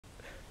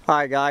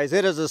Hi guys,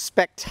 it is a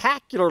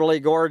spectacularly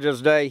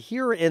gorgeous day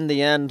here in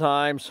the end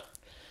times.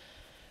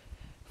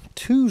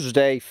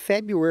 Tuesday,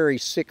 February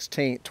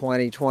 16th,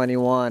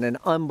 2021. An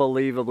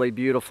unbelievably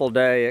beautiful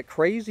day at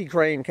Crazy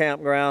Crane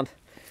Campground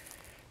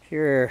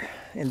here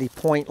in the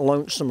Point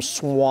Lonesome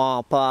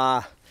Swamp.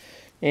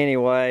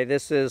 Anyway,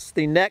 this is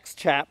the next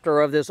chapter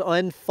of this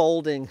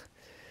unfolding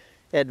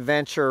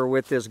adventure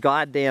with this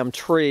goddamn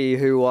tree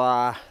who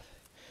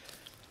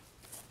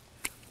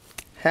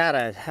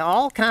had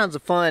all kinds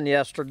of fun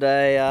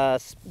yesterday,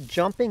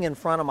 jumping in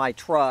front of my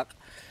truck.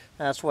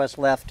 That's what's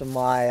left of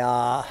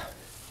my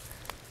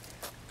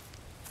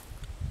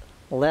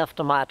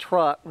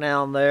truck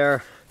down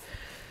there.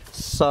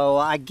 So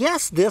I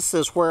guess this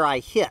is where I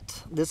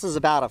hit. This is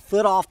about a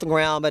foot off the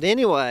ground, but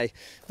anyway,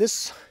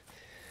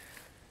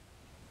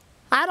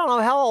 I don't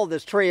know how old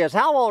this tree is.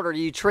 How old are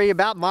you, tree?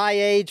 About my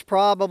age,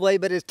 probably,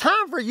 but it's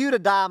time for you to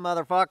die,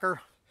 motherfucker.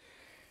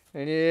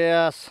 And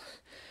yes,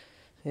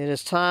 it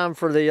is time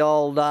for the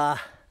old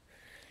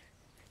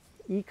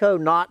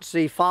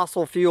eco-Nazi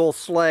fossil fuel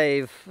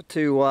slave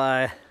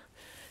to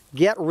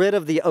get rid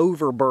of the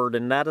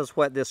overburden. That is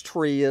what this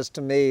tree is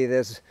to me,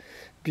 this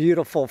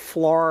beautiful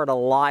Florida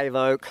live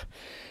oak.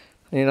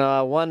 You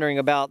know, wondering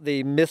about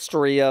the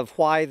mystery of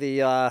why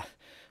the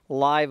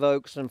live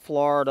oaks in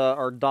Florida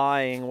are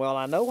dying. Well,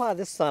 I know why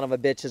this son of a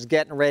bitch is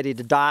getting ready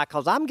to die,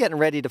 because I'm getting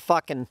ready to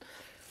fucking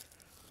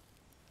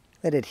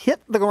let it hit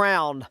the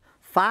ground.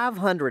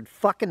 $500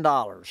 fucking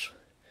dollars.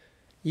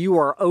 You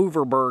are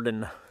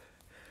overburdened.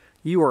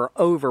 You are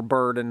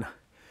overburdened.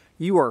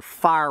 You are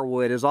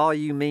firewood is all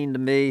you mean to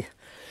me.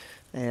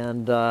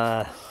 And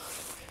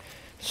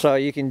so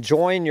you can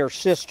join your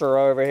sister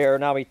over here.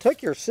 Now, we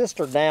took your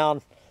sister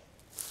down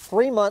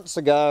 3 months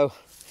ago,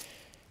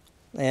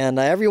 and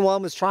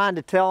everyone was trying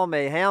to tell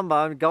me,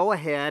 Hambone, go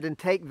ahead and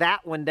take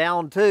that one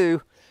down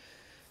too.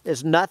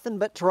 It's nothing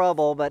but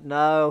trouble, but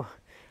no.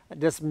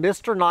 Just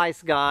Mr.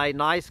 Nice Guy.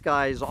 Nice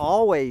guys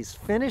always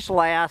finish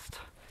last.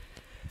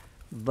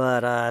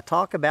 But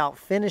talk about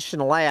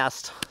finishing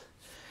last.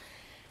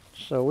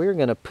 So we're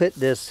going to put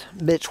this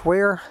bitch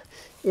where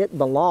it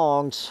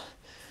belongs.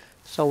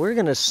 So we're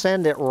going to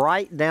send it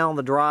right down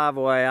the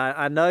driveway.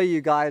 I know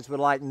you guys would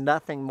like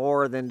nothing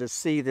more than to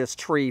see this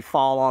tree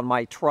fall on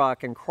my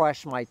truck and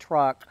crush my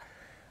truck.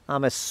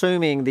 I'm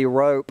assuming the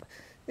rope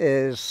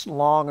is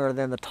longer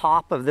than the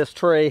top of this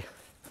tree.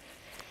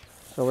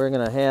 So we're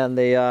going to hand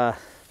the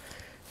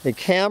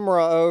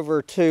camera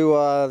over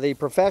to the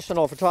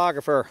professional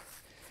photographer.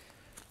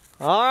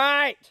 All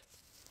right.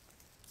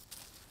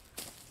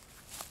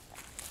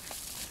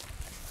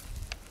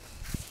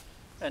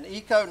 An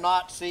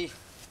eco-Nazi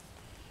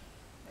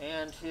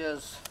and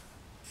his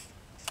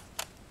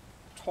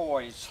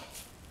toys.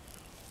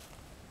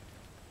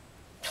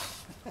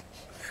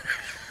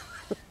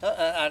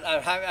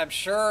 I'm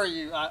sure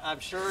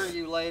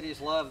you ladies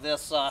love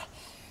this.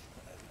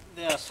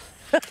 This.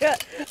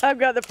 I've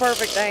got the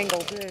perfect angle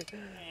too.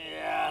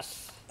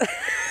 Yes.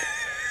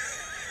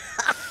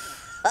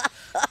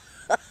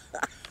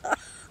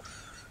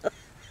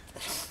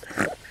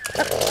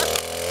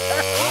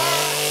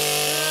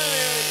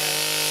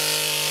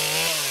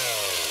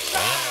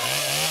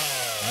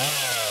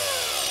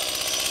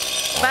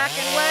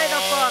 Backing way the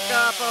fuck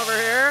up over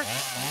here.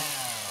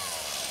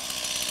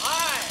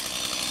 Hi.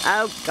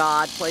 Oh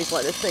God, please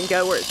let this thing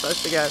go where it's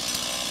supposed to go.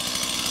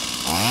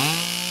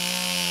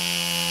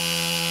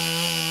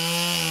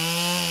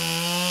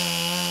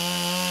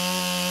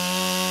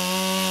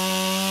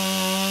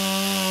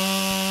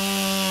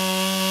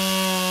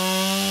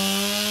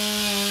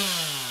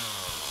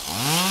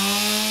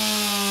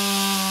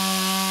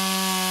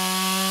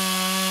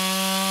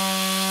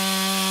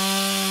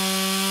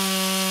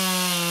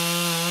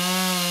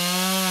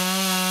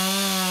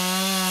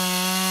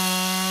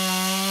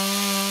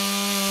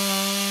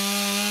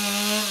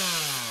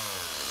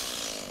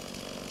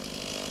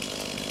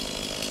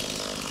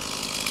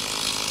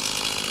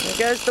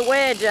 There goes the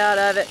wedge out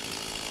of it.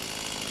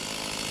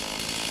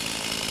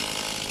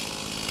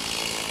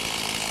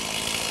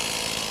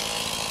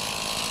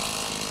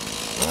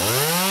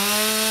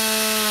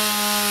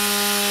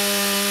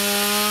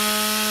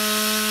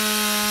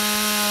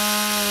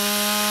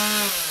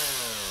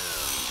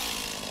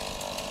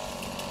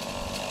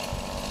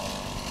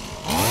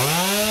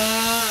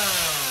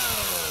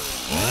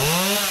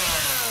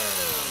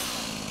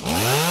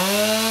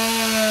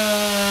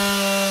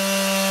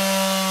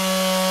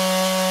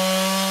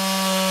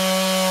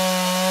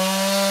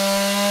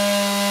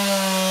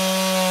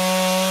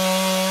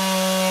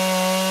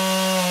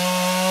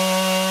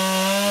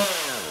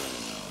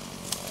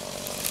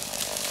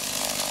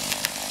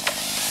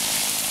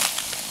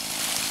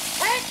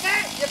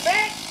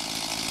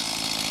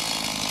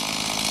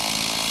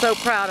 So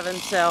proud of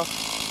himself.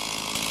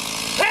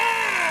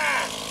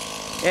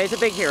 Yeah, he's a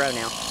big hero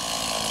now.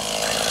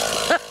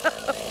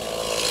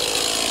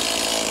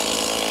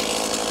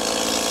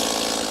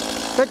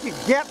 What you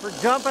get for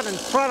jumping in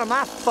front of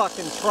my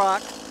fucking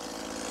truck.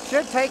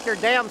 Should take your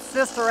damn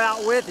sister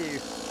out with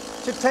you.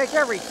 Should take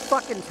every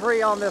fucking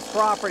tree on this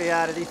property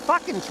out of these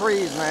fucking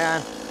trees,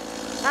 man.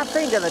 I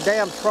think of the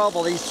damn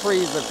trouble these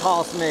trees have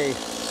cost me.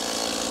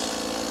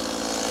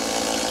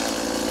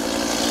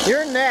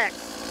 You're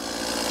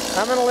next.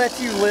 I'm gonna let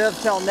you live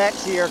till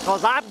next year,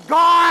 because I'm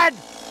gone!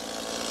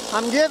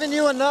 I'm giving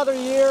you another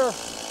year.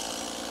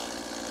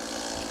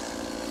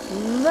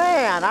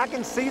 Man, I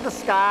can see the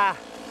sky.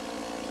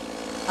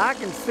 I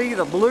can see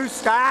the blue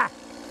sky.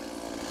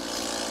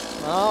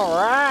 All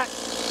right.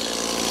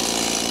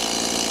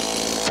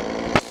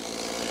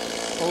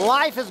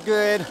 Life is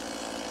good.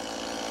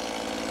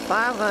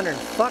 $500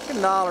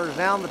 fucking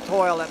down the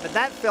toilet, but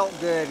that felt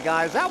good,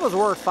 guys. That was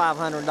worth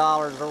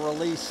 $500 a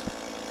release.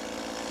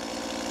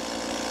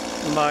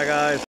 Bye, guys.